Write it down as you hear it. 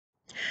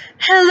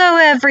Hello,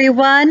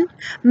 everyone.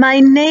 My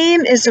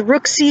name is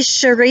Rukhsi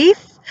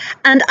Sharif,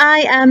 and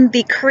I am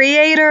the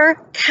creator,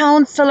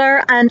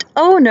 counselor, and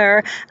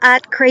owner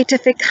at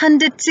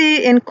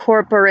Creatifecundity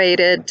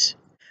Incorporated,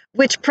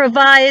 which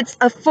provides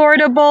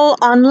affordable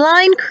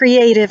online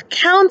creative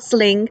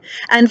counseling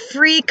and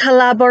free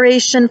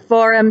collaboration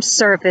forum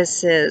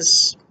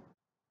services.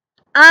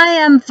 I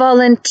am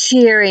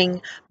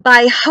volunteering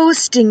by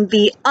hosting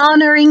the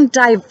Honoring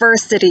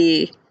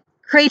Diversity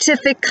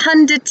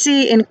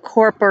Creatifecundity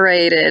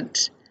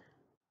Incorporated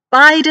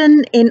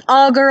Biden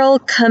Inaugural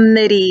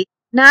Committee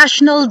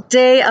National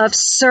Day of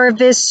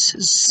Service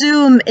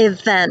Zoom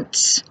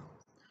event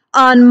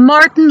on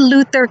Martin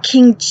Luther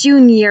King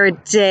Jr.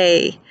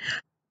 Day,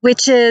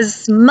 which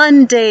is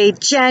Monday,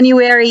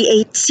 January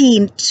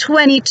 18,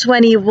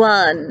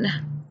 2021.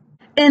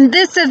 In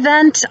this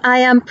event, I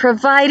am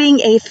providing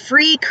a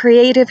free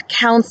creative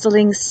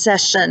counseling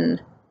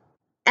session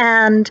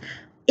and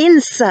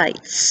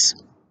insights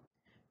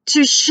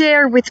to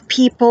share with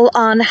people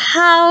on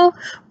how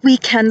we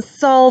can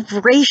solve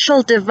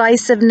racial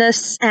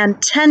divisiveness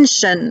and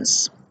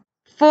tensions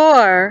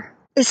for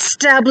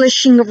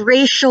establishing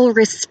racial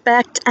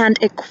respect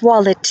and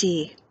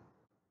equality.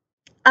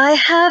 I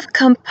have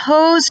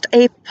composed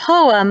a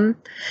poem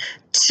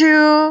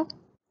to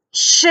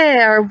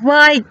share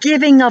why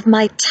giving of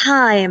my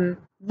time,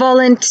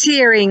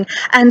 volunteering,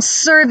 and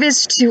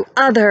service to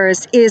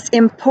others is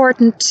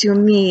important to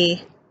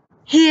me.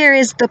 Here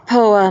is the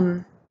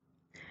poem.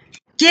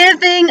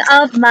 Giving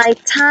of my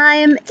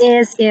time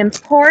is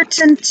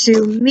important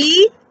to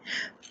me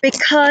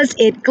because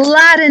it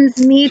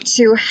gladdens me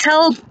to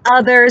help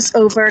others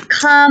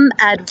overcome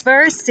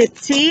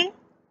adversity.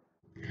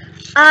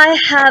 I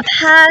have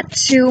had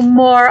to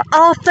more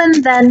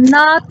often than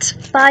not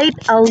fight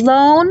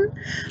alone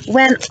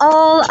when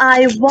all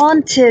I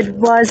wanted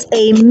was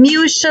a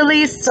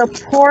mutually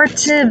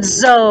supportive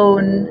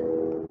zone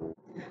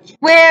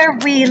where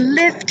we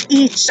lift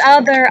each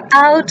other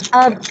out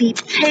of the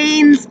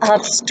pains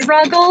of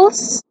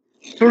struggles,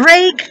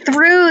 break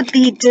through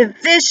the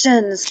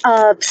divisions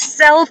of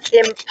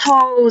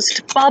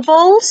self-imposed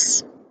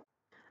bubbles,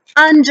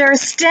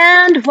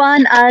 understand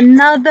one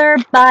another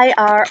by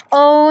our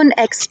own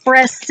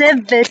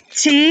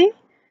expressivity,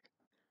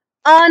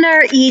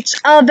 honor each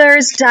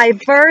other's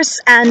diverse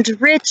and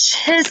rich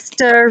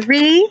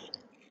history,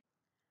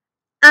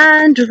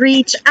 and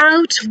reach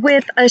out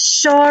with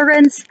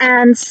assurance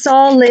and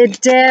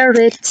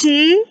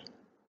solidarity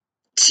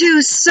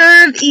to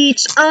serve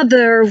each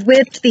other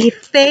with the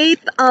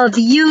faith of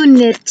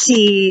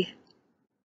unity.